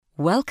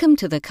Welcome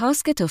to the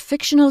Casket of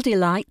Fictional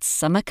Delights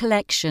Summer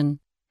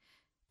Collection.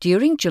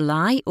 During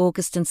July,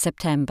 August and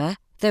September,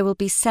 there will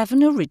be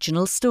 7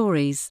 original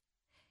stories.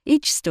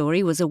 Each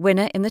story was a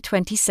winner in the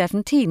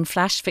 2017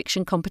 Flash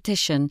Fiction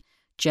competition,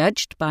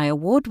 judged by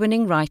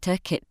award-winning writer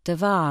Kit de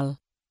Waal.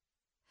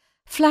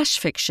 Flash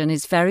fiction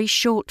is very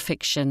short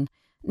fiction.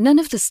 None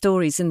of the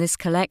stories in this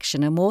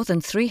collection are more than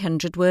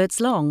 300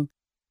 words long.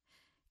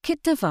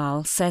 Kit de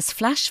Waal says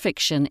flash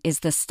fiction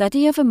is the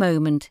study of a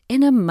moment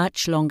in a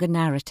much longer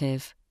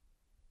narrative.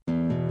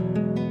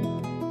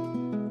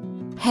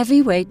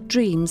 Heavyweight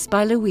Dreams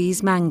by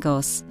Louise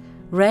Mangos,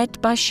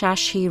 read by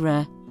Shash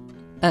Hira.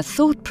 A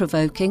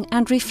thought-provoking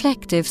and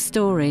reflective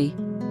story.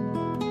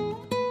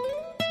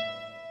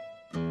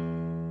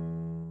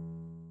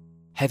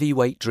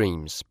 Heavyweight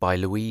Dreams by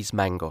Louise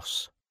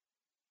Mangos.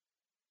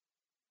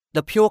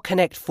 The Pure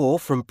Connect 4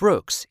 from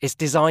Brooks is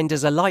designed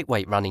as a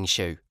lightweight running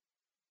shoe.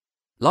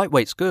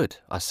 Lightweight's good,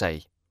 I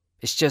say.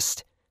 It's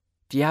just,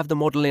 do you have the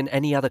model in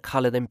any other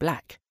colour than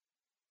black?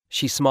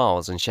 She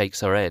smiles and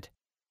shakes her head.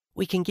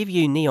 We can give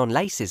you neon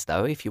laces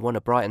though if you want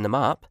to brighten them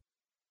up.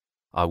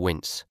 I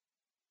wince.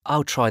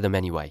 I'll try them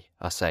anyway,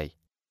 I say.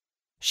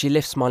 She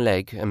lifts my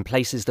leg and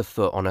places the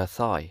foot on her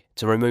thigh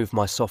to remove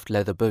my soft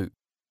leather boot.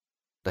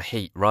 The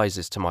heat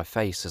rises to my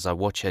face as I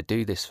watch her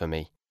do this for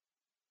me.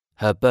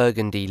 Her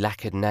burgundy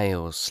lacquered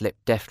nails slip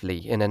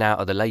deftly in and out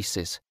of the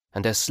laces,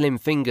 and her slim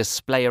fingers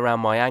splay around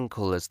my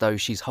ankle as though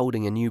she's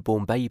holding a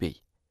newborn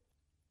baby.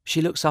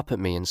 She looks up at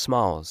me and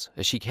smiles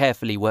as she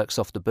carefully works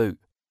off the boot.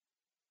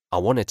 I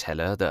want to tell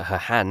her that her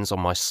hands on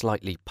my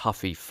slightly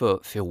puffy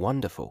foot feel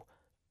wonderful.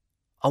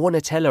 I want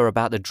to tell her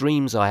about the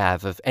dreams I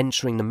have of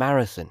entering the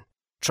marathon,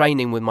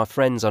 training with my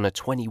friends on a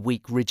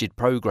 20-week rigid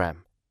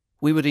program.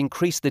 We would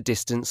increase the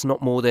distance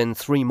not more than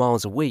 3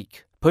 miles a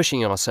week,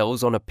 pushing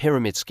ourselves on a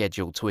pyramid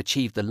schedule to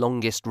achieve the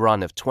longest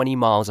run of 20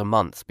 miles a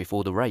month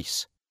before the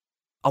race.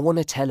 I want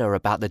to tell her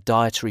about the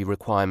dietary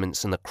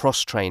requirements and the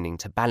cross-training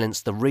to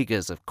balance the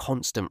rigours of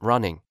constant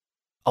running.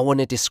 I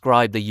want to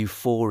describe the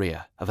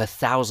euphoria of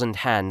 1,000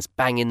 hands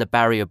banging the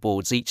barrier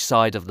boards each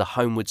side of the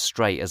homeward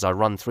straight as I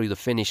run through the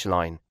finish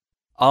line.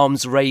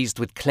 Arms raised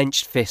with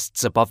clenched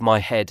fists above my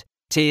head,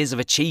 tears of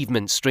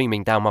achievement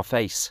streaming down my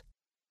face.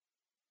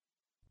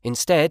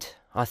 Instead,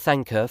 I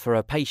thank her for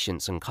her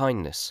patience and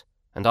kindness,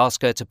 and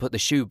ask her to put the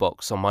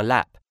shoebox on my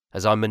lap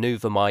as I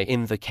manoeuvre my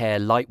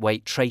Invacare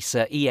lightweight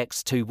Tracer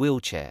EX2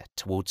 wheelchair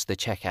towards the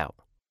checkout.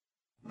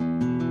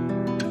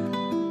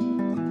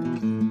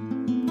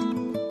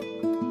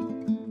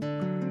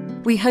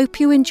 We hope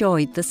you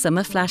enjoyed the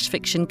Summer Flash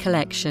Fiction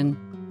collection.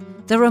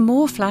 There are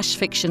more flash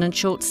fiction and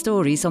short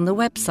stories on the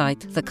website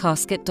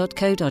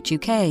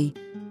thecasket.co.uk.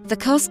 The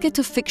Casket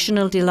of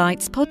Fictional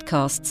Delights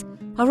podcasts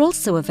are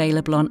also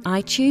available on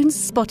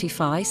iTunes,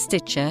 Spotify,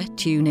 Stitcher,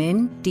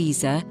 TuneIn,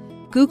 Deezer,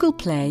 Google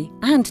Play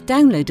and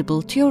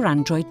downloadable to your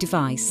Android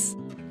device.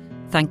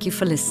 Thank you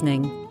for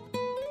listening.